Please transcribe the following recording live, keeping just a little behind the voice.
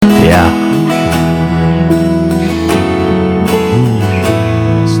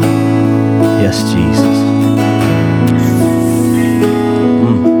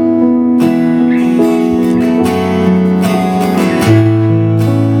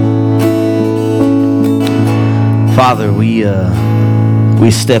Father, we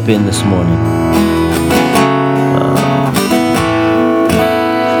step in this morning.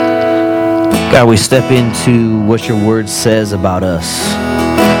 God, we step into what your word says about us.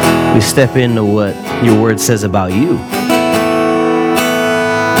 We step into what your word says about you.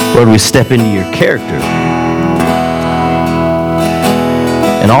 Lord, we step into your character.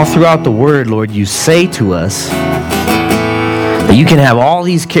 And all throughout the word, Lord, you say to us that you can have all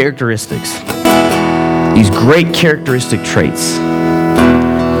these characteristics, these great characteristic traits.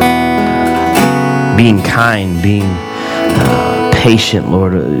 Being kind, being patient,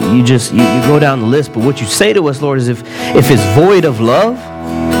 Lord. You go down the list, but what you say to us, Lord, is if it's void of love,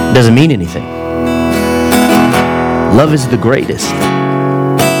 it doesn't mean anything. Love is the greatest.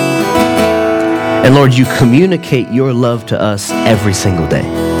 And Lord, you communicate your love to us every single day.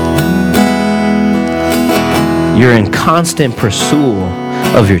 You're in constant pursuit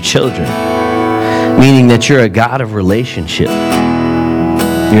of your children, meaning that you're a God of relationship.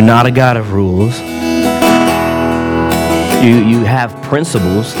 You're not a God of rules. You have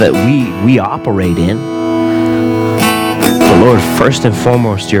principles that we operate in. But Lord, first and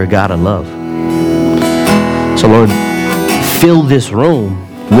foremost, you're a God of love. So Lord, fill this room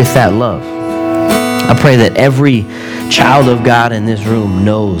with that love. I pray that every child of God in this room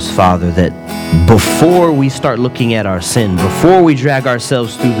knows, Father, that before we start looking at our sin, before we drag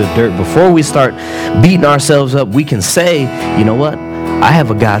ourselves through the dirt, before we start beating ourselves up, we can say, you know what? I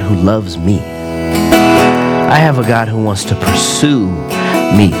have a God who loves me. I have a God who wants to pursue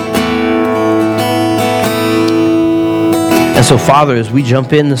me. And so, Father, as we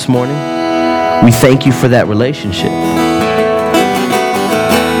jump in this morning, we thank you for that relationship.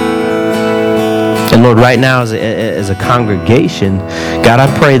 And Lord, right now as a congregation, God, I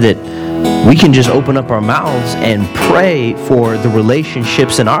pray that we can just open up our mouths and pray for the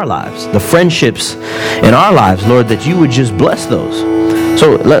relationships in our lives, the friendships in our lives, Lord, that you would just bless those.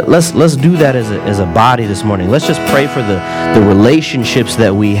 So let's do that as a body this morning. Let's just pray for the relationships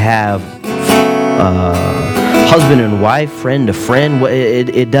that we have, husband and wife, friend to friend.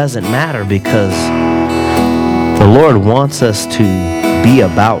 It doesn't matter, because the Lord wants us to be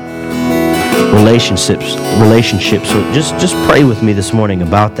about relationships. So just pray with me this morning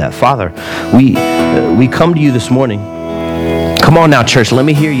about that. Father, we come to you this morning. Come on now, church, let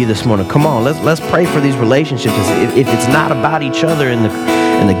me hear you this morning. Come on, let's pray for these relationships. If it's not about each other and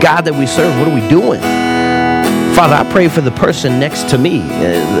the God that we serve, what are we doing? Father, I pray for the person next to me,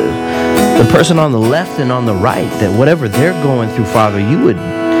 the person on the left and on the right, that whatever they're going through, Father, you would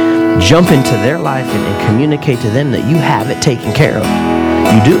jump into their life and communicate to them that you have it taken care of.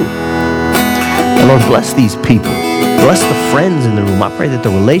 You do. And Lord, bless these people. Bless the friends in the room. I pray that the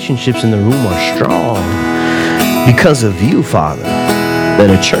relationships in the room are strong because of you, Father. That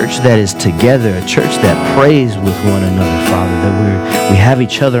a church that is together, a church that prays with one another, Father, that we have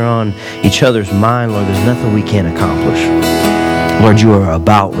each other on each other's mind, Lord. There's nothing we can't accomplish. Lord, you are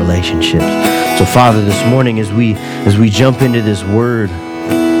about relationships. So, Father, this morning as we jump into this word,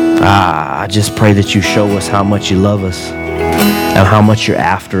 I just pray that you show us how much you love us and how much you're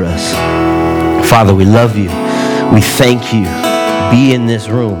after us. Father, we love you. We thank you. Be in this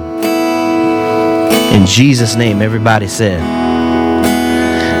room. In Jesus' name, everybody said,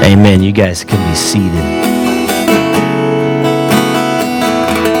 amen. You guys can be seated.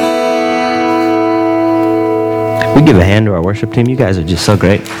 We give a hand to our worship team. You guys are just so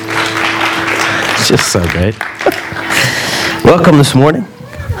great. It's just so great. Welcome this morning.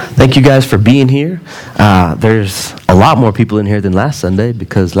 Thank you guys for being here. There's a lot more people in here than last Sunday,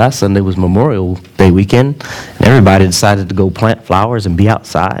 because last Sunday was Memorial Day weekend, and everybody decided to go plant flowers and be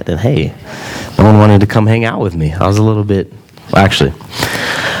outside. And hey, no one wanted to come hang out with me. I was a little bit, well, actually,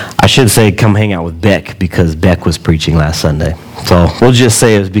 I should say come hang out with Beck, because Beck was preaching last Sunday. So we'll just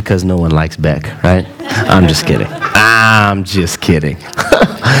say it was because no one likes Beck, right? I'm just kidding. I'm just kidding.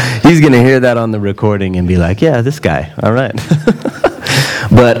 He's going to hear that on the recording and be like, yeah, this guy, all right.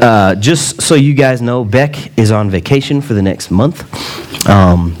 But just so you guys know, Beck is on vacation for the next month.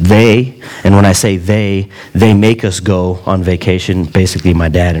 And when I say they make us go on vacation, basically my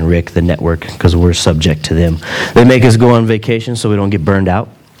dad and Rick, the network, because we're subject to them. They make us go on vacation so we don't get burned out,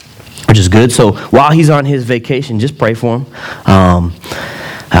 which is good. So while he's on his vacation, just pray for him.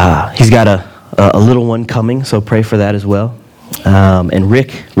 He's got a little one coming, so pray for that as well. And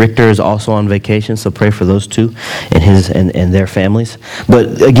Richter is also on vacation, so pray for those two and his and their families.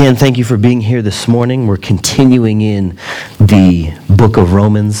 But again, thank you for being here this morning. We're continuing in the book of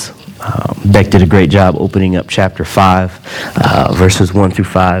Romans. Beck did a great job opening up chapter 5, verses 1 through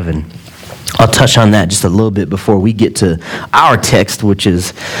 5, and I'll touch on that just a little bit before we get to our text, which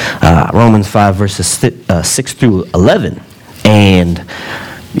is Romans 5, verses 6 through 11. And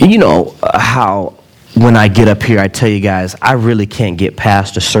you know how when I get up here, I tell you guys, I really can't get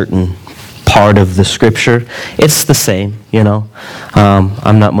past a certain part of the scripture. It's the same, you know.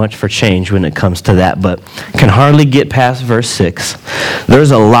 I'm not much for change when it comes to that, but can hardly get past verse 6.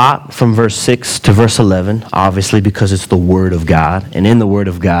 There's a lot from verse 6 to verse 11, obviously, because it's the Word of God. And in the Word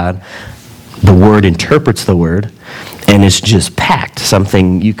of God, the Word interprets the Word, and it's just packed.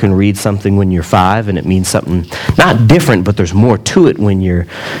 Something, you can read something when you're 5, and it means something not different, but there's more to it when you're,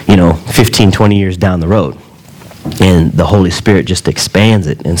 15, 20 years down the road. And the Holy Spirit just expands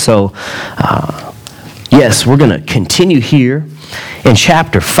it. And so, yes, we're going to continue here in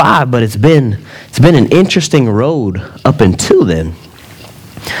chapter 5, but it's been an interesting road up until then.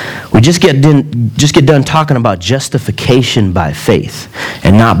 We just get done talking about justification by faith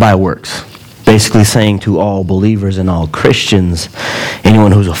and not by works. Basically saying to all believers and all Christians,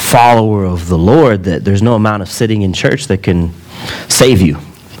 anyone who's a follower of the Lord, that there's no amount of sitting in church that can save you.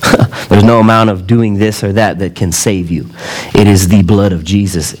 There's no amount of doing this or that can save you. It is the blood of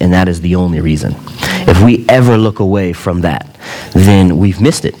Jesus, and that is the only reason. If we ever look away from that, then we've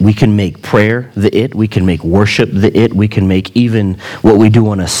missed it. We can make prayer the it. We can make worship the it. We can make even what we do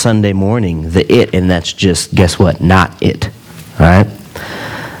on a Sunday morning the it, and that's just, guess what, not it. All right?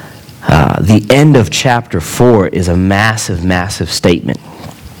 The end of chapter 4 is a massive, massive statement.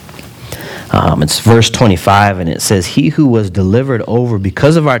 It's verse 25, and it says, "He who was delivered over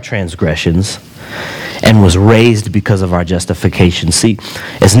because of our transgressions and was raised because of our justification." See,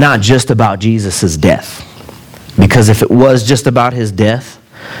 it's not just about Jesus' death. Because if it was just about his death,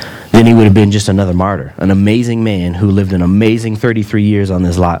 then he would have been just another martyr, an amazing man who lived an amazing 33 years on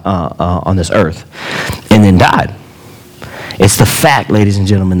this earth and then died. It's the fact, ladies and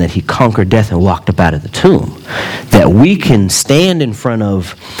gentlemen, that he conquered death and walked up out of the tomb, that we can stand in front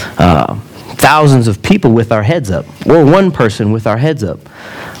of thousands of people with our heads up, or one person with our heads up.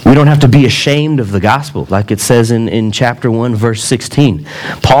 We don't have to be ashamed of the gospel, like it says in chapter 1, verse 16.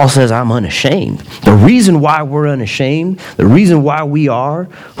 Paul says, "I'm unashamed." The reason why we're unashamed, the reason why we are,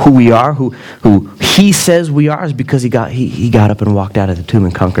 who he says we are, is because he got up and walked out of the tomb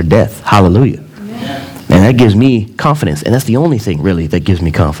and conquered death. Hallelujah. Amen. And that gives me confidence, and that's the only thing really that gives me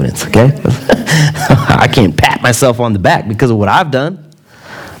confidence, okay? I can't pat myself on the back because of what I've done.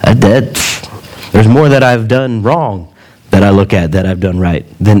 There's more that I've done wrong that I look at that I've done right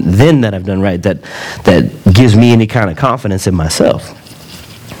than that I've done right that gives me any kind of confidence in myself.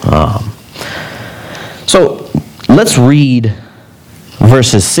 So let's read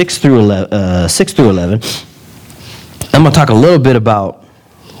verses 6 through 11. I'm going to talk a little bit about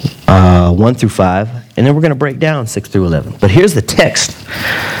 1 through 5, and then we're going to break down 6 through 11. But here's the text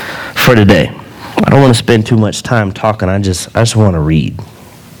for today. I don't want to spend too much time talking. I just want to read.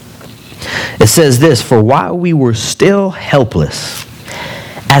 It says this: "For while we were still helpless,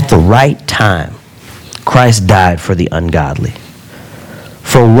 at the right time, Christ died for the ungodly.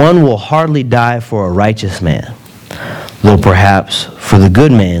 For one will hardly die for a righteous man, though perhaps for the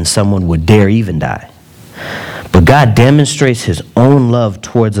good man someone would dare even die. But God demonstrates his own love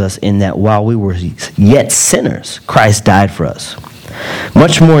towards us in that while we were yet sinners, Christ died for us.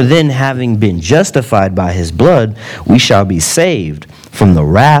 Much more then, having been justified by his blood, we shall be saved from the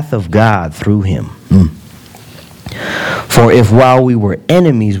wrath of God through him. For if while we were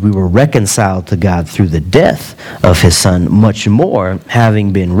enemies we were reconciled to God through the death of his Son, much more,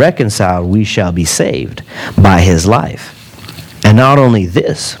 having been reconciled, we shall be saved by his life. And not only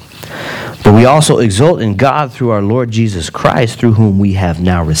this, but we also exult in God through our Lord Jesus Christ, through whom we have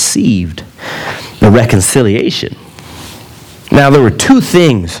now received the reconciliation." Now, there were two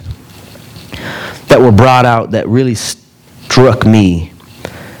things that were brought out that really struck me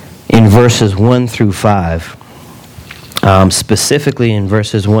in verses 1 through 5, specifically in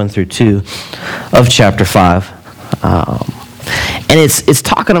verses 1 through 2 of chapter 5. And it's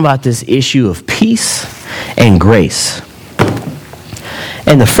talking about this issue of peace and grace.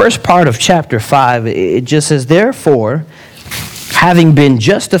 And the first part of chapter 5, it just says, "Therefore, having been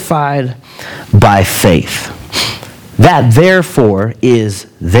justified by faith." That therefore is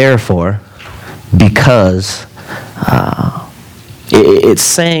therefore because it's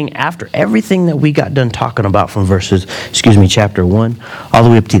saying after everything that we got done talking about from chapter 1 all the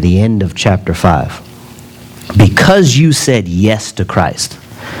way up to the end of chapter 5. Because you said yes to Christ,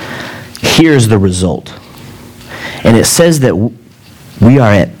 here's the result. And it says that we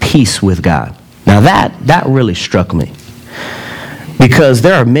are at peace with God. Now that really struck me. Because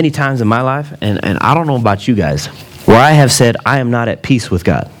there are many times in my life, and I don't know about you guys, where I have said I am not at peace with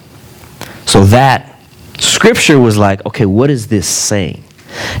God. So that scripture was like, okay, what is this saying?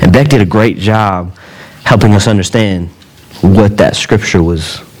 And Beck did a great job helping us understand what that scripture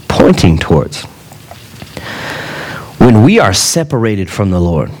was pointing towards. When we are separated from the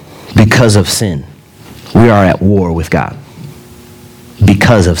Lord because of sin, we are at war with God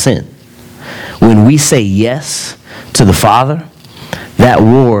because of sin. When we say yes to the Father, that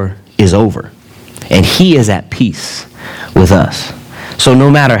war is over, and He is at peace with us. So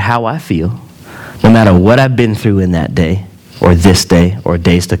no matter how I feel, no matter what I've been through in that day, or this day, or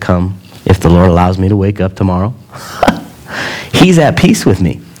days to come, if the Lord allows me to wake up tomorrow, He's at peace with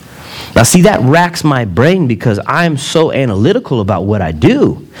me. Now see, that racks my brain because I'm so analytical about what I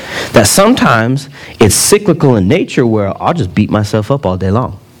do that sometimes it's cyclical in nature where I'll just beat myself up all day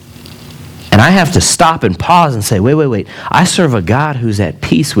long. And I have to stop and pause and say, wait. I serve a God who's at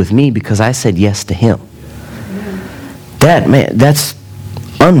peace with me because I said yes to Him. That's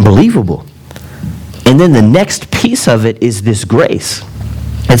unbelievable. And then the next piece of it is this grace.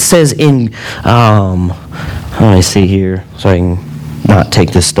 It says in, let me see here so I can not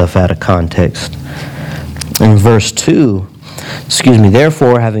take this stuff out of context. In verse 2,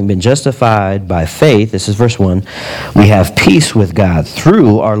 therefore, having been justified by faith, this is verse 1, we have peace with God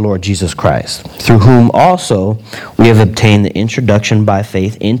through our Lord Jesus Christ, through whom also we have obtained the introduction by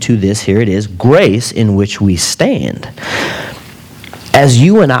faith into this, here it is, grace in which we stand. As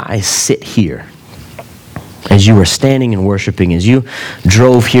you and I sit here, as you were standing and worshiping, as you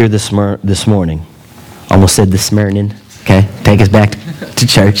drove here this morning, almost said this morning, okay, take us back to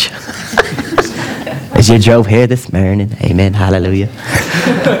church. As you drove here this morning, amen, hallelujah.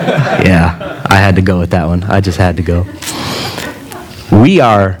 Yeah, I had to go with that one. I just had to go. We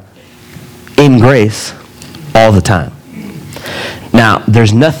are in grace all the time. Now,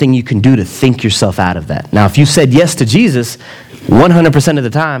 there's nothing you can do to think yourself out of that. Now, if you said yes to Jesus 100% of the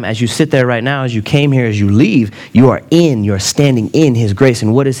time, as you sit there right now, as you came here, as you leave, you're standing in His grace.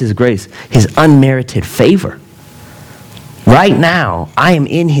 And what is His grace? His unmerited favor. Right now, I am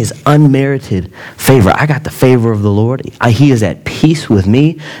in His unmerited favor. I got the favor of the Lord. He is at peace with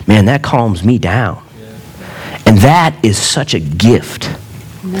me. Man, that calms me down. And that is such a gift.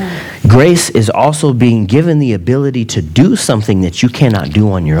 Grace is also being given the ability to do something that you cannot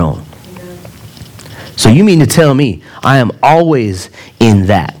do on your own. So you mean to tell me I am always in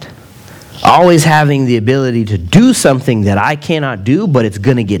that, always having the ability to do something that I cannot do, but it's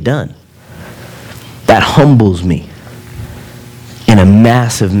going to get done. That humbles me in a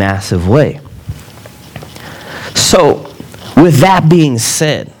massive, massive way. So with that being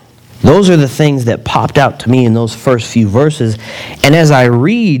said, those are the things that popped out to me in those first few verses. And as I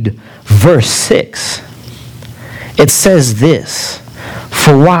read verse 6, it says this,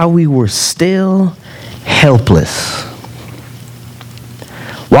 for while we were still helpless,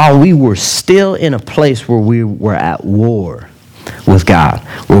 while we were still in a place where we were at war with God,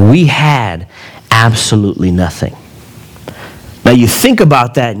 where we had absolutely nothing. Now you think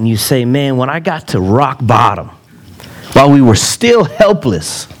about that and you say, man, when I got to rock bottom, while we were still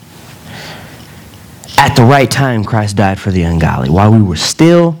helpless, at the right time, Christ died for the ungodly. While we were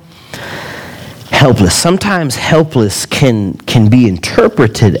still helpless. Sometimes helpless can be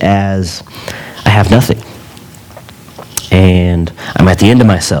interpreted as I have nothing. And I'm at the end of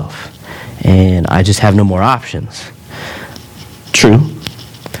myself. And I just have no more options. True.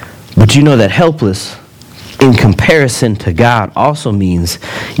 But you know that helpless, in comparison to God, also means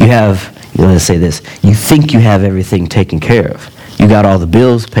you have, let's say this, you think you have everything taken care of. You got all the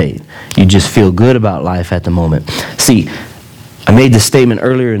bills paid. You just feel good about life at the moment. See, I made this statement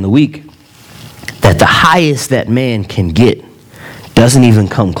earlier in the week that the highest that man can get doesn't even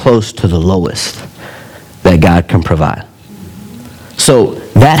come close to the lowest that God can provide. So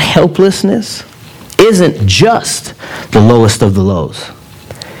that helplessness isn't just the lowest of the lows.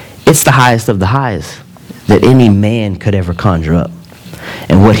 It's the highest of the highest that any man could ever conjure up.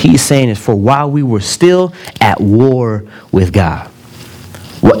 And what he's saying is, for while we were still at war with God,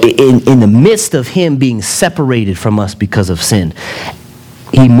 in the midst of him being separated from us because of sin,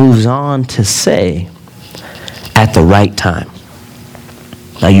 he moves on to say, at the right time.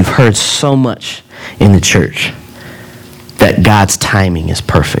 Now you've heard so much in the church that God's timing is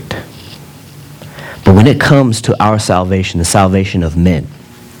perfect. But when it comes to our salvation, the salvation of men,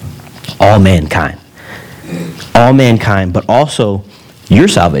 all mankind, but also your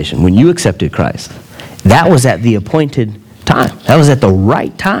salvation, when you accepted Christ, that was at the appointed time. That was at the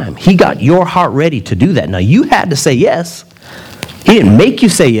right time. He got your heart ready to do that. Now, you had to say yes. He didn't make you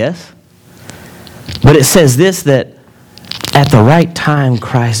say yes. But it says this, that at the right time,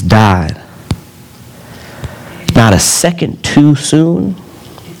 Christ died. Not a second too soon,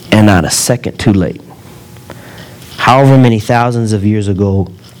 and not a second too late. However many thousands of years ago,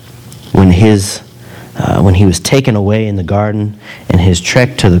 when he was taken away in the garden and his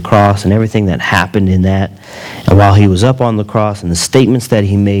trek to the cross and everything that happened in that, and while he was up on the cross and the statements that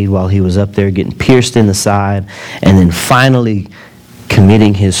he made while he was up there getting pierced in the side and then finally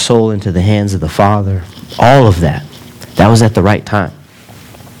committing his soul into the hands of the Father, all of that was at the right time.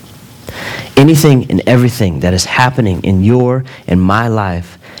 Anything and everything that is happening in your and my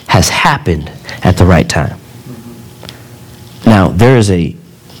life has happened at the right time. Now, there's a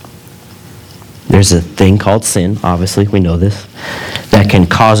thing called sin, obviously, we know this, that can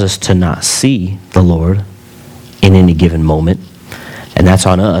cause us to not see the Lord in any given moment. And that's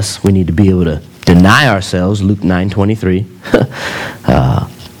on us. We need to be able to deny ourselves, Luke 9:23.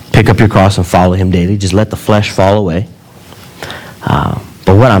 Pick up your cross and follow him daily. Just let the flesh fall away.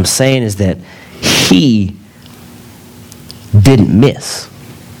 But what I'm saying is that he didn't miss.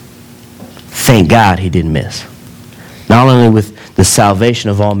 Thank God he didn't miss. Not only with the salvation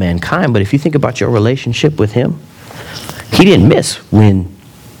of all mankind, but if you think about your relationship with him, he didn't miss when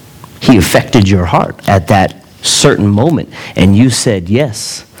he affected your heart at that certain moment and you said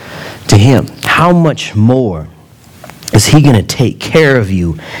yes to him. How much more is he going to take care of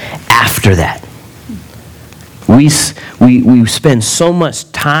you after that? We spend so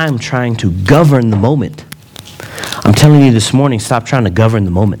much time trying to govern the moment. I'm telling you this morning, stop trying to govern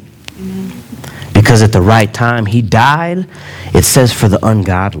the moment. Because at the right time, he died, it says, for the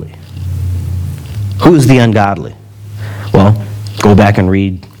ungodly. Who is the ungodly? Well, go back and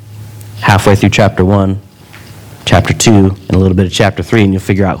read halfway through chapter 1, chapter 2, and a little bit of chapter 3, and you'll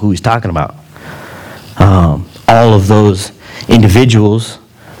figure out who he's talking about. All of those individuals,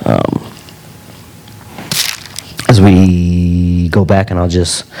 as we go back, and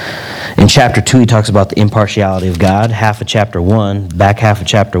in chapter 2, he talks about the impartiality of God. Back half of chapter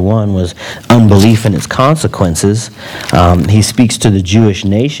 1 was unbelief and its consequences. He speaks to the Jewish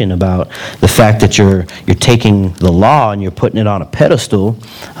nation about the fact that you're taking the law and you're putting it on a pedestal.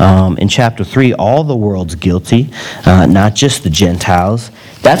 In chapter 3, all the world's guilty, not just the Gentiles.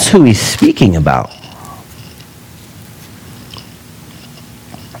 That's who he's speaking about.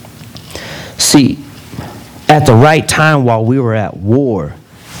 See, at the right time while we were at war,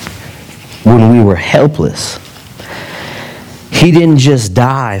 when we were helpless, he didn't just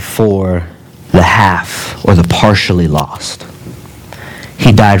die for the half or the partially lost.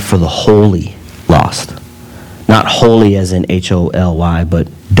 He died for the wholly lost. Not holy as in H-O-L-Y, but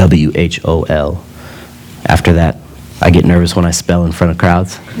W-H-O-L. After that, I get nervous when I spell in front of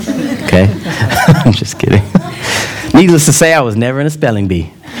crowds. Okay? I'm just kidding. Needless to say, I was never in a spelling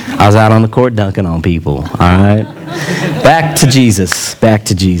bee. I was out on the court dunking on people. All right? Back to Jesus.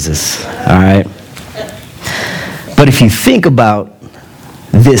 All right? But if you think about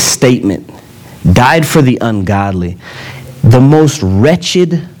this statement, died for the ungodly, the most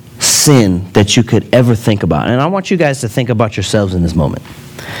wretched sin that you could ever think about. And I want you guys to think about yourselves in this moment.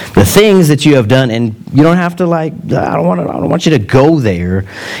 The things that you have done, and you don't have to I don't want you to go there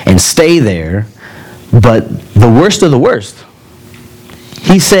and stay there, but the worst of the worst.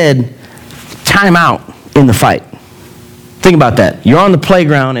 He said, time out in the fight. Think about that. You're on the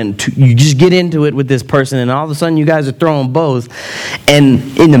playground and you just get into it with this person and all of a sudden you guys are throwing bows.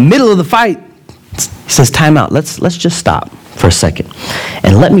 And in the middle of the fight, he says, time out. Let's just stop for a second.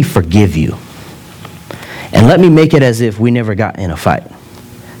 And let me forgive you. And let me make it as if we never got in a fight.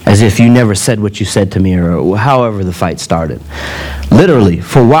 As if you never said what you said to me or however the fight started. Literally,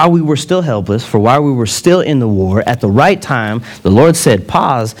 for while we were still helpless, for while we were still in the war, at the right time, the Lord said,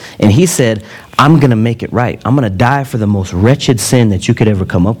 pause, and he said, I'm going to make it right. I'm going to die for the most wretched sin that you could ever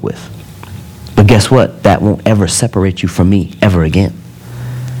come up with. But guess what? That won't ever separate you from me ever again.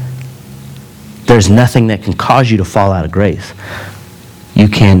 There's nothing that can cause you to fall out of grace. You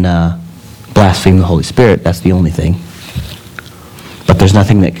can blaspheme the Holy Spirit. That's the only thing. But there's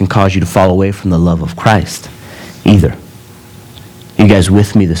nothing that can cause you to fall away from the love of Christ either. You guys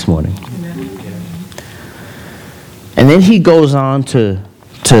with me this morning? And then he goes on to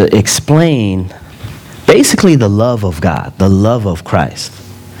explain basically the love of God, the love of Christ.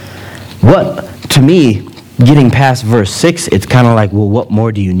 What, to me, getting past verse 6, it's kind of like, well, what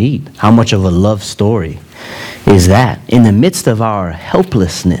more do you need? How much of a love story is that? In the midst of our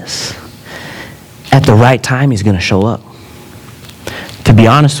helplessness, at the right time, he's going to show up. To be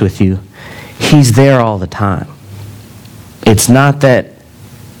honest with you, he's there all the time. It's not that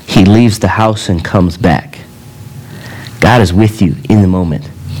he leaves the house and comes back. God is with you in the moment,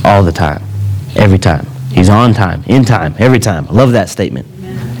 all the time, every time. He's on time, in time, every time. I love that statement.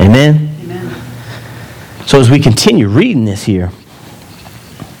 Amen? Amen? So as we continue reading this here,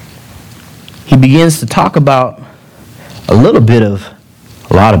 he begins to talk about a lot of bit of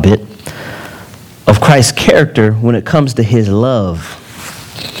Christ's character when it comes to his love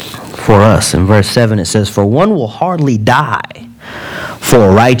for us. In verse 7 it says, "For one will hardly die for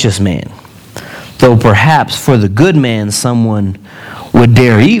a righteous man, though perhaps for the good man someone would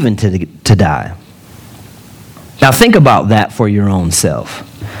dare even to die." Now think about that for your own self.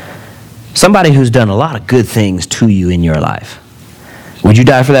 Somebody who's done a lot of good things to you in your life. Would you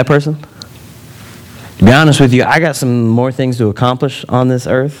die for that person? To be honest with you, I got some more things to accomplish on this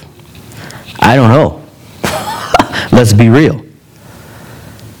earth. I don't know. Let's be real.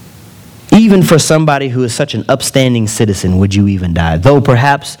 Even for somebody who is such an upstanding citizen, would you even die? Though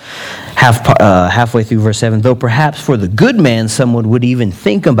perhaps, halfway through verse 7, though perhaps for the good man someone would even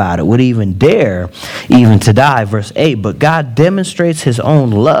think about it, would even dare even to die. Verse 8, but God demonstrates his own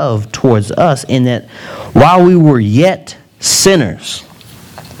love towards us in that while we were yet sinners,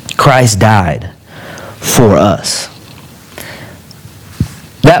 Christ died for us.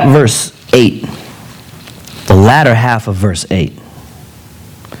 That verse 8, the latter half of verse 8,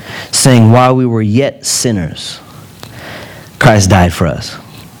 saying while we were yet sinners, Christ died for us.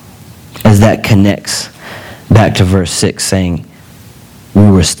 As that connects back to verse 6, saying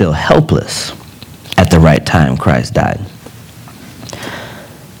we were still helpless at the right time, Christ died.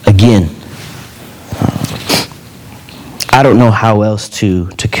 Again, I don't know how else to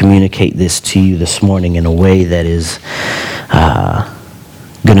communicate this to you this morning in a way that is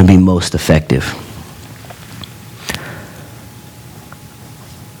going to be most effective.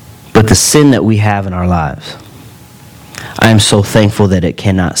 But the sin that we have in our lives, I am so thankful that it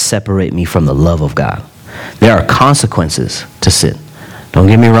cannot separate me from the love of God. There are consequences to sin. Don't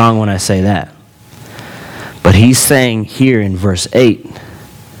get me wrong when I say that. But he's saying here in verse 8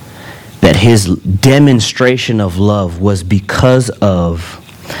 that his demonstration of love was because of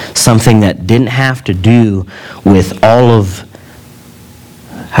something that didn't have to do with all of,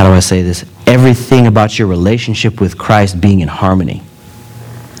 how do I say this, everything about your relationship with Christ being in harmony.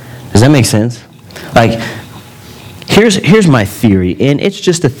 Does that make sense? Like, here's my theory, and it's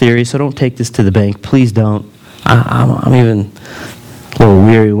just a theory, so don't take this to the bank. Please don't. I'm even a little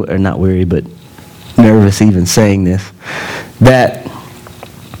weary, or not weary, but nervous even saying this, that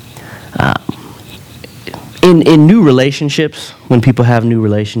in new relationships, when people have new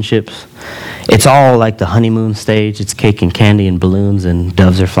relationships, it's all like the honeymoon stage. It's cake and candy and balloons and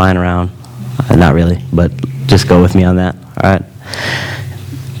doves are flying around. Not really, but just go with me on that, all right?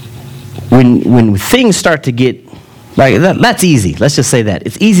 When things start to get, like, that's easy. Let's just say that.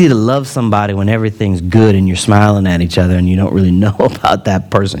 It's easy to love somebody when everything's good and you're smiling at each other and you don't really know about that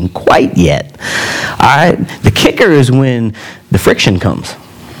person quite yet. All right? The kicker is when the friction comes.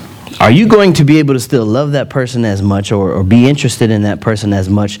 Are you going to be able to still love that person as much or be interested in that person as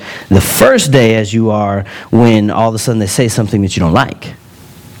much the first day as you are when all of a sudden they say something that you don't like?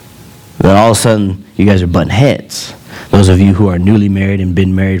 Then all of a sudden you guys are butting heads. Those of you who are newly married and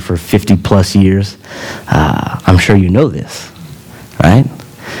been married for 50 plus years, I'm sure you know this, right?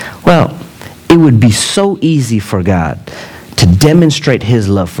 Well, it would be so easy for God to demonstrate his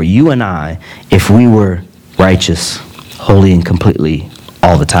love for you and I if we were righteous, holy, and completely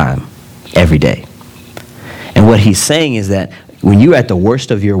all the time, every day. And what he's saying is that when you're at the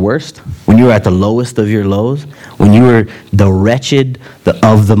worst of your worst, when you're at the lowest of your lows, when you were the wretched,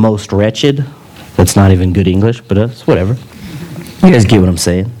 of the most wretched, that's not even good English, but it's whatever. You guys get what I'm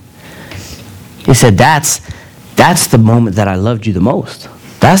saying. He said, that's the moment that I loved you the most.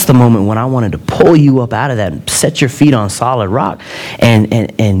 That's the moment when I wanted to pull you up out of that and set your feet on solid rock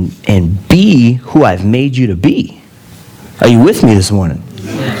and be who I've made you to be. Are you with me this morning?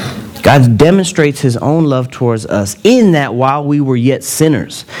 God demonstrates his own love towards us in that while we were yet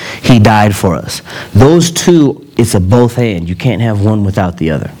sinners, he died for us. Those two, it's a both and. You can't have one without the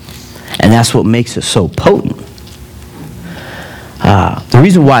other. And that's what makes it so potent. The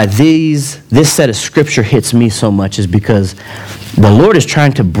reason why this set of scripture hits me so much is because the Lord is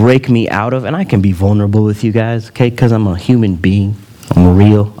trying to break me out of, and I can be vulnerable with you guys, okay, because I'm a human being. I'm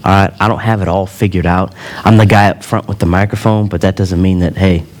real, all right? I don't have it all figured out. I'm the guy up front with the microphone, but that doesn't mean that,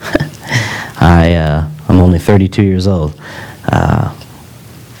 hey, I'm only 32 years old.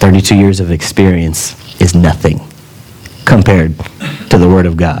 32 years of experience is nothing compared to the Word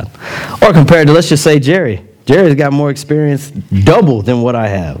of God. Or compared to, let's just say, Jerry. Jerry's got more experience, double than what I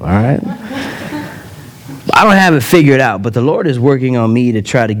have, all right? I don't have it figured out, but the Lord is working on me to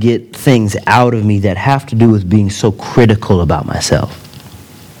try to get things out of me that have to do with being so critical about myself.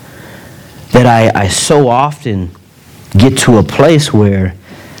 That I so often get to a place where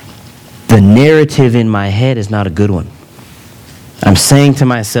the narrative in my head is not a good one. I'm saying to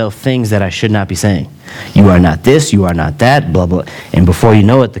myself things that I should not be saying. You are not this, you are not that, blah, blah. And before you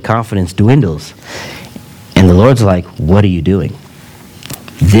know it, the confidence dwindles. And the Lord's like, what are you doing?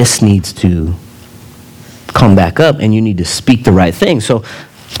 This needs to come back up, and you need to speak the right thing. So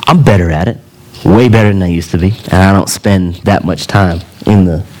I'm better at it, way better than I used to be. And I don't spend that much time in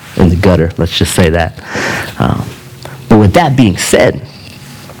the gutter, let's just say that. But with that being said,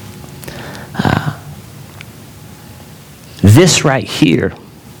 this right here,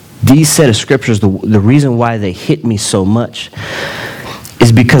 these set of scriptures, the reason why they hit me so much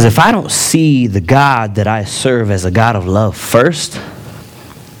is because if I don't see the God that I serve as a God of love first,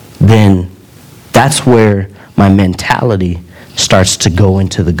 then that's where my mentality starts to go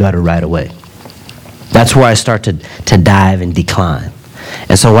into the gutter right away. That's where I start to dive and decline.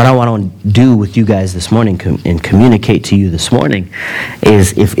 And so what I want to do with you guys this morning and communicate to you this morning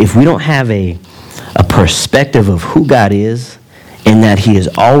is if we don't have a perspective of who God is, and that he is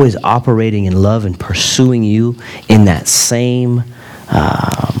always operating in love and pursuing you in that same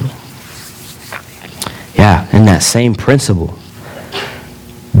principle,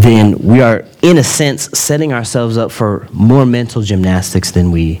 then we are, in a sense, setting ourselves up for more mental gymnastics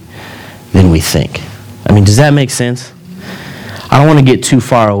than we think. I mean, does that make sense? I don't want to get too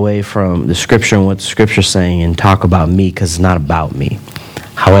far away from the scripture and what the scripture's saying and talk about me, because it's not about me.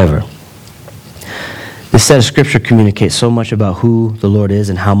 However, this set of scripture communicates so much about who the Lord is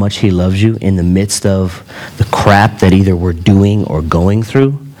and how much he loves you in the midst of the crap that either we're doing or going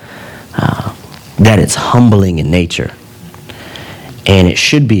through, that it's humbling in nature. And it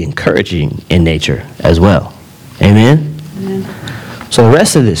should be encouraging in nature as well. Amen? Amen. So the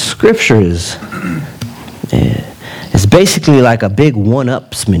rest of this scripture is it's basically like a big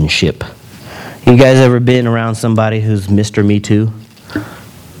one-upsmanship. You guys ever been around somebody who's Mr. Me Too?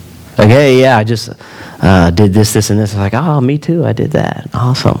 Like, hey, yeah, I just did this, and this. Like, oh, me too, I did that.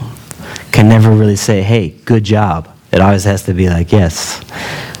 Awesome. Can never really say, hey, good job. It always has to be like, yes,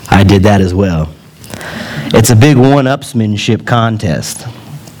 I did that as well. It's a big one-upsmanship contest.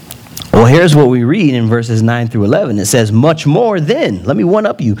 Well, here's what we read in verses 9 through 11. It says, much more then, let me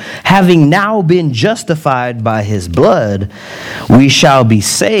one-up you, having now been justified by his blood, we shall be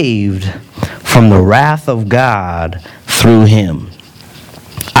saved from the wrath of God through him.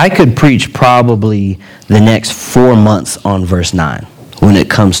 I could preach probably the next 4 months on verse 9 when it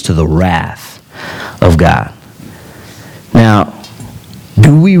comes to the wrath of God. Now,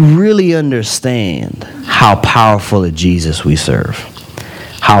 do we really understand how powerful a Jesus we serve?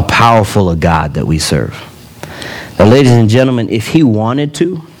 How powerful a God that we serve? Now, ladies and gentlemen, if he wanted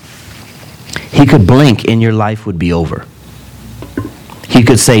to, he could blink and your life would be over. He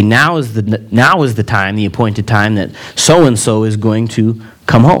could say, now is the time, the appointed time, that so-and-so is going to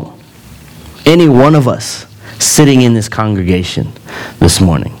come home. Any one of us sitting in this congregation this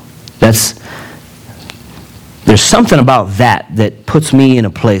morning. There's something about that puts me in a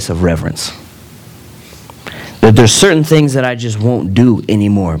place of reverence. That there's certain things that I just won't do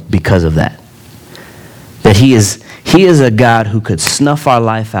anymore because of that. That he is a God who could snuff our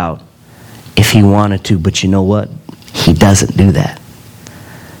life out if he wanted to, but you know what? He doesn't do that.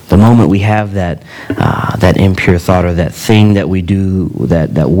 The moment we have that impure thought or that thing that we do,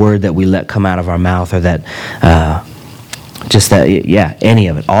 that word that we let come out of our mouth, or any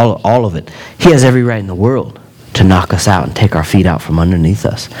of it, all of it, he has every right in the world to knock us out and take our feet out from underneath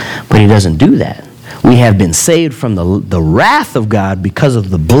us. But he doesn't do that. We have been saved from the wrath of God because of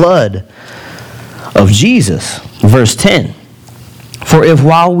the blood of Jesus. Verse 10, for if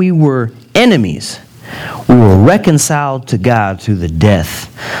while we were enemies, we were reconciled to God through the death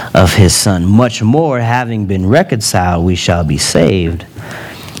of his Son, much more, having been reconciled, we shall be saved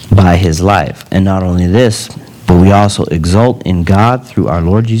by his life. And not only this, but we also exult in God through our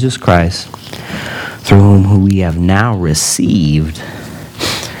Lord Jesus Christ, through whom we have now received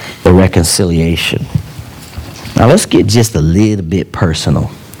the reconciliation. Now let's get just a little bit personal.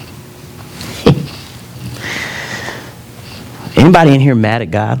 Anybody in here mad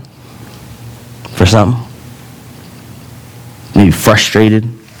at God for something? Maybe frustrated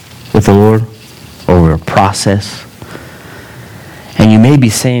with the Lord over a process? And you may be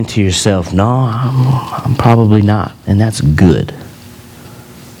saying to yourself, no, I'm probably not. And that's good.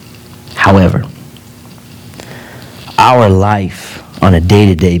 However, our life on a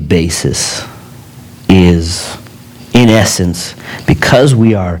day-to-day basis is, in essence, because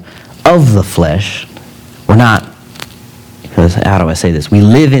we are of the flesh, we're not, because how do I say this? We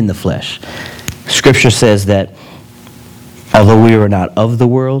live in the flesh. Scripture says that although we are not of the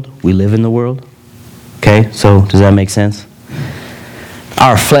world, we live in the world. Okay, so does that make sense?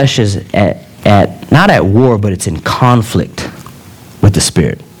 Our flesh is at not at war, but it's in conflict with the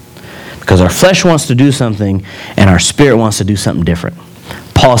Spirit. Because our flesh wants to do something and our spirit wants to do something different.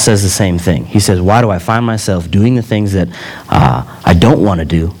 Paul says the same thing. He says, why do I find myself doing the things that I don't want to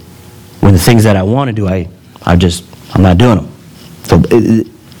do when the things that I want to do, I'm not doing them. So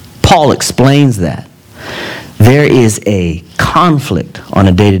Paul explains that. There is a conflict on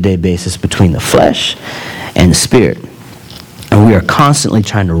a day-to-day basis between the flesh and the spirit. And we are constantly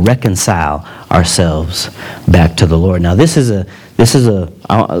trying to reconcile ourselves back to the Lord. Now, let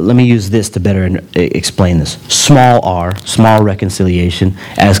me use this to better explain this. Small r, small reconciliation,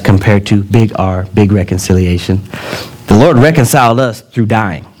 as compared to big R, big reconciliation. The Lord reconciled us through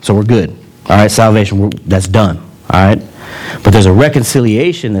dying, so we're good. All right, salvation, that's done. All right? But there's a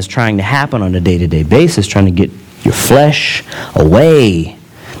reconciliation that's trying to happen on a day-to-day basis, trying to get your flesh away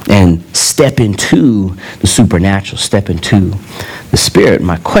and step into the supernatural, step into the Spirit.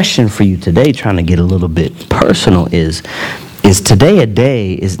 My question for you today, trying to get a little bit personal, is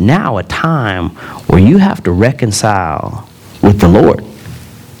today is now a time where you have to reconcile with the Lord?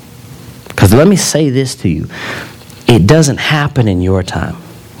 Because let me say this to you. It doesn't happen in your time.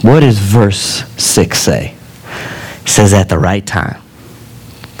 What does verse 6 say? It says at the right time.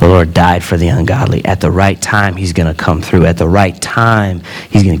 The Lord died for the ungodly. At the right time, he's going to come through. At the right time,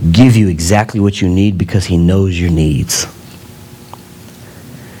 he's going to give you exactly what you need because he knows your needs.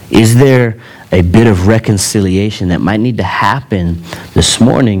 Is there a bit of reconciliation that might need to happen this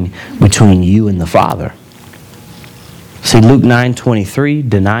morning between you and the Father? See, Luke 9:23,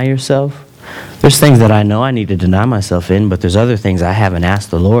 deny yourself. There's things that I know I need to deny myself in, but there's other things I haven't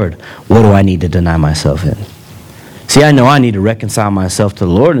asked the Lord, what do I need to deny myself in? See, I know I need to reconcile myself to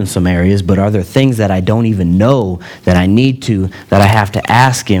the Lord in some areas, but are there things that I don't even know that I need to, that I have to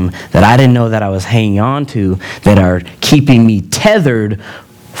ask him, that I didn't know that I was hanging on to, that are keeping me tethered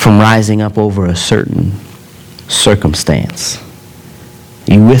from rising up over a certain circumstance?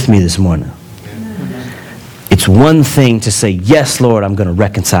 Are you with me this morning? It's one thing to say, yes, Lord, I'm going to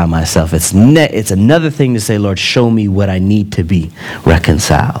reconcile myself. It's another thing to say, Lord, show me what I need to be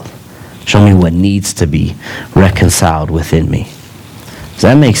reconciled. Show me what needs to be reconciled within me. Does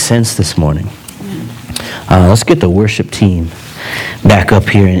that make sense this morning? Let's get the worship team back up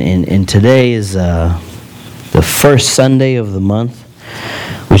here. And today is the first Sunday of the month,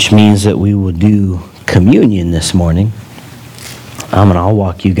 which means that we will do communion this morning. I'll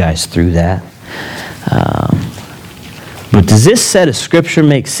walk you guys through that. But does this set of scripture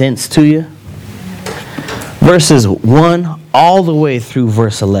make sense to you? Verses 1 all the way through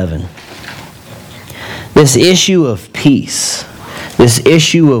verse 11. This issue of peace, this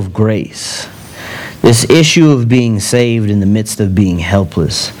issue of grace, this issue of being saved in the midst of being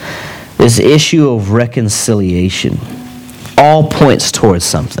helpless, this issue of reconciliation, all points towards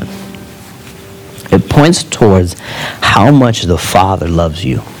something. It points towards how much the Father loves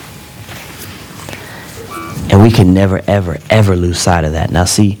you. And we can never, ever, ever lose sight of that. Now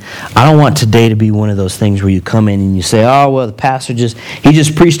see, I don't want today to be one of those things where you come in and you say, oh, well, the pastor he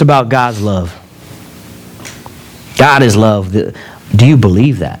just preached about God's love. God is love. Do you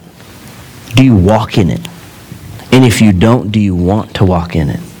believe that? Do you walk in it? And if you don't, do you want to walk in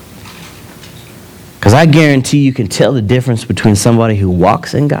it? Because I guarantee you can tell the difference between somebody who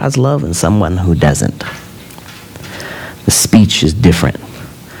walks in God's love and someone who doesn't. The speech is different.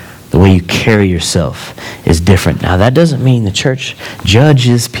 The way you carry yourself is different. Now, that doesn't mean the church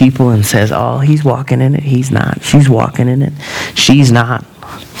judges people and says, oh, he's walking in it, he's not. She's walking in it, she's not.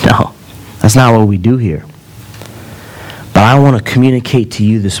 No, that's not what we do here. But I want to communicate to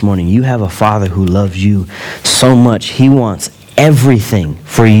you this morning, you have a Father who loves you so much. He wants everything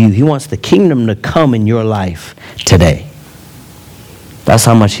for you. He wants the kingdom to come in your life today. That's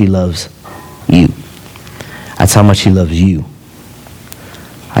how much he loves you. That's how much he loves you.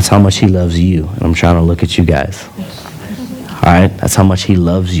 That's how much he loves you. And I'm trying to look at you guys. All right? That's how much he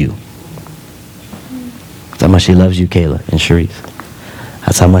loves you. That's how much he loves you, Kayla and Sharice.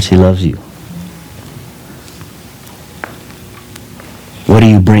 That's how much he loves you. What do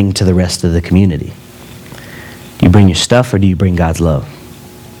you bring to the rest of the community? Do you bring your stuff or do you bring God's love?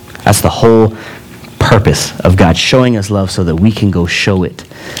 That's the whole purpose of God showing us love so that we can go show it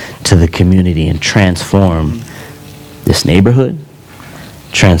to the community and transform this neighborhood,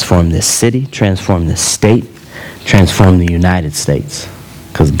 transform this city, transform this state, transform the United States.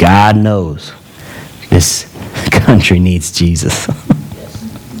 Because God knows this country needs Jesus.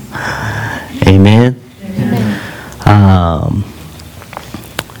 Amen?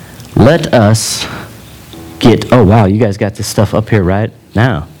 Let us get, oh wow, you guys got this stuff up here right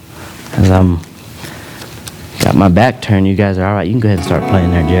now. As I'm got my back turned, you guys are all right. You can go ahead and start playing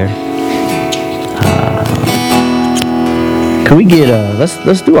there, Jared. Can we get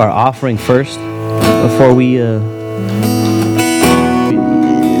let's do our offering first before we this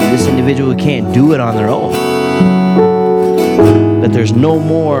individual can't do it on their own. That there's no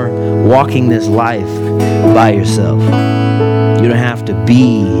more walking this life by yourself. You don't have to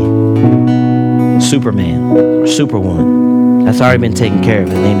be Superman or Superwoman. That's already been taken care of.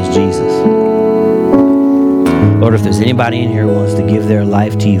 His name is Jesus. Lord, if there's anybody in here who wants to give their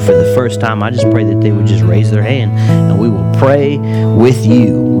life to you for the first time, I just pray that they would just raise their hand and we will pray with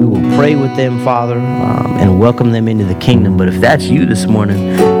you. We will pray with them, Father, and welcome them into the kingdom. But if that's you this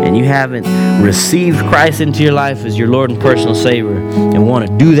morning and you haven't received Christ into your life as your Lord and personal Savior and want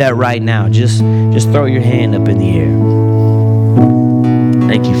to do that right now, just throw your hand up in the air.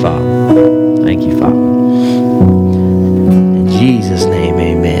 Thank you, Father. Thank you, Father. In Jesus' name,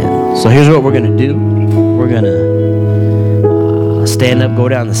 amen. So here's what we're going to do. We're going to stand up, go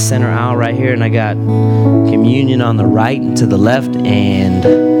down the center aisle right here, and I got communion on the right and to the left, and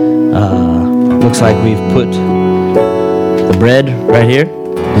looks like we've put the bread right here.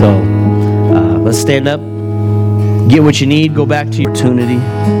 So let's stand up, get what you need, go back to your opportunity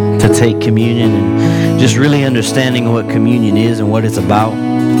to take communion, and just really understanding what communion is and what it's about.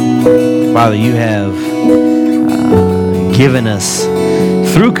 Father, you have given us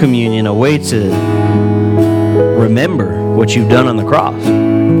through communion a way to remember what you've done on the cross.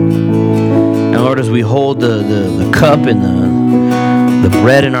 And Lord, as we hold the cup and the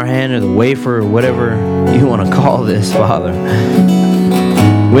bread in our hand, or the wafer, or whatever you want to call this, Father,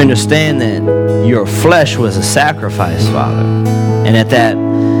 we understand that your flesh was a sacrifice, Father. And at that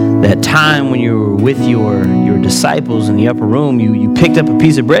time when you were with your disciples in the upper room, you picked up a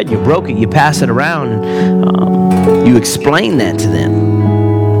piece of bread, you broke it, you passed it around, and you explained that to them.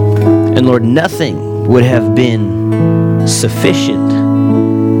 And Lord, nothing would have been sufficient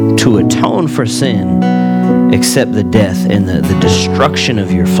to atone for sin except the death and the destruction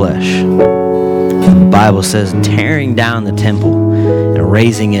of your flesh. The Bible says tearing down the temple and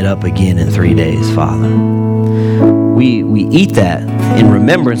raising it up again in 3 days, Father. We eat that in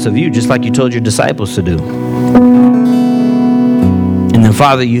remembrance of you, just like you told your disciples to do. And then,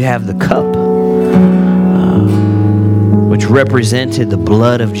 Father, you have the cup, which represented the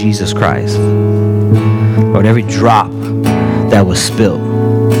blood of Jesus Christ. Lord, every drop that was spilt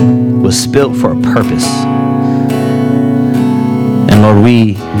for a purpose. And Lord,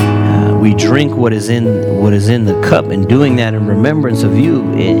 we drink what is in the cup, and doing that in remembrance of you,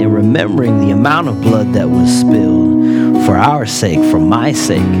 in remembering the amount of blood that was spilled for our sake, for my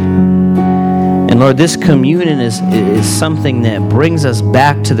sake. And Lord, this communion is something that brings us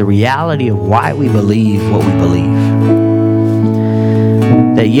back to the reality of why we believe what we believe.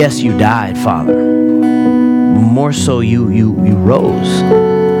 That yes, you died, Father. More so, you rose.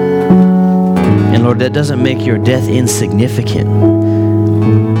 And Lord, that doesn't make your death insignificant.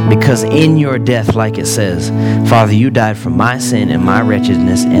 Because in your death, like it says, Father, you died for my sin and my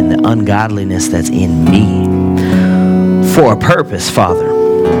wretchedness and the ungodliness that's in me. For a purpose, Father.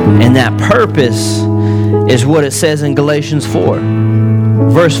 And that purpose is what it says in Galatians 4.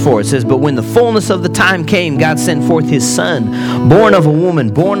 Verse 4, it says, "But when the fullness of the time came, God sent forth his Son, born of a woman,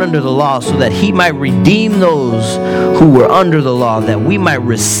 born under the law, so that he might redeem those who were under the law, that we might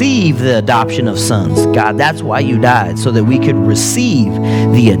receive the adoption of sons." God, that's why you died, so that we could receive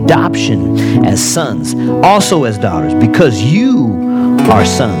the adoption as sons, also as daughters, because you are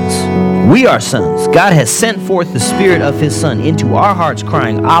sons. We are sons. God has sent forth the Spirit of his Son into our hearts,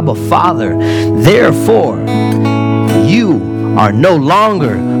 crying, "Abba, Father." Therefore, you are no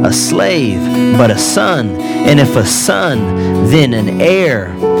longer a slave, but a son. And if a son, then an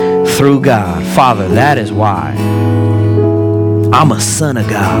heir through God. Father, that is why I'm a son of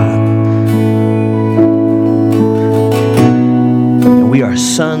God. And we are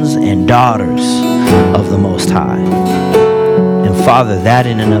sons and daughters of the Most High. And Father, that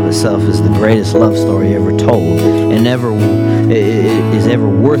in and of itself is the greatest love story ever told, and ever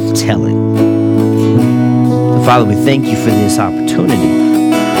worth telling. Father, we thank you for this opportunity.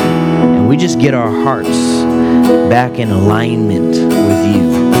 And we just get our hearts back in alignment with you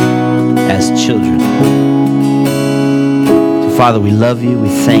as children. So Father, we love you. We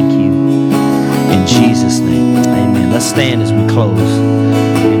thank you. In Jesus' name, amen. Let's stand as we close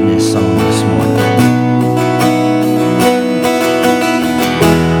in this song this morning.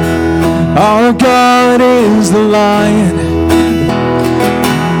 Our God is the Lion.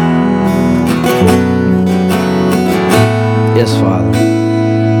 Yes, Father.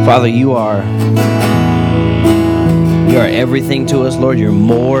 Father, you are everything to us, Lord. You're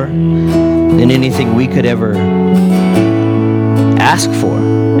more than anything we could ever ask for.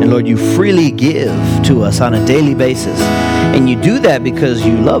 And Lord, you freely give to us on a daily basis. And you do that because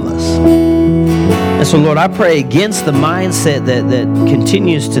you love us. And so, Lord, I pray against the mindset that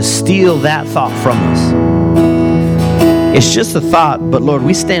continues to steal that thought from us. It's just a thought, but Lord,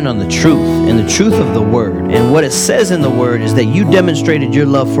 we stand on the truth and the truth of the Word. And what it says in the Word is that you demonstrated your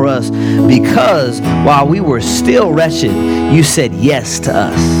love for us because while we were still wretched, you said yes to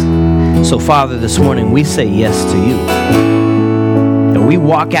us. So, Father, this morning we say yes to you. And we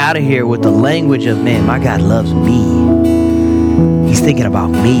walk out of here with the language of, man, my God loves me. He's thinking about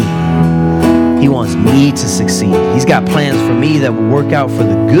me. He wants me to succeed. He's got plans for me that will work out for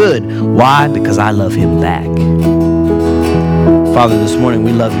the good. Why? Because I love him back. Father, this morning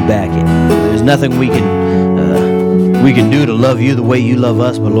we love you back. There's nothing we can do to love you the way you love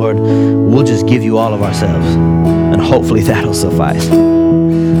us, but Lord, we'll just give you all of ourselves, and hopefully that'll suffice.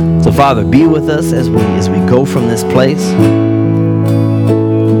 So Father, be with us as we go from this place.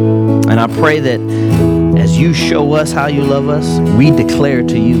 And I pray that as you show us how you love us, we declare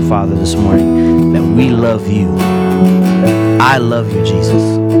to you, Father, this morning that we love you. I love you,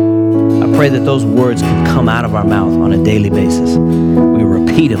 Jesus. I pray that those words can come out of our mouth on a daily basis. We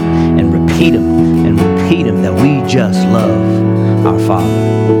repeat them and repeat them and repeat them, that we just love our Father.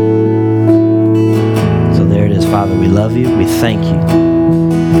 So there it is, Father. We love you. We thank you.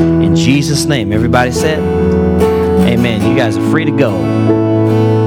 In Jesus' name, everybody said, amen. You guys are free to go.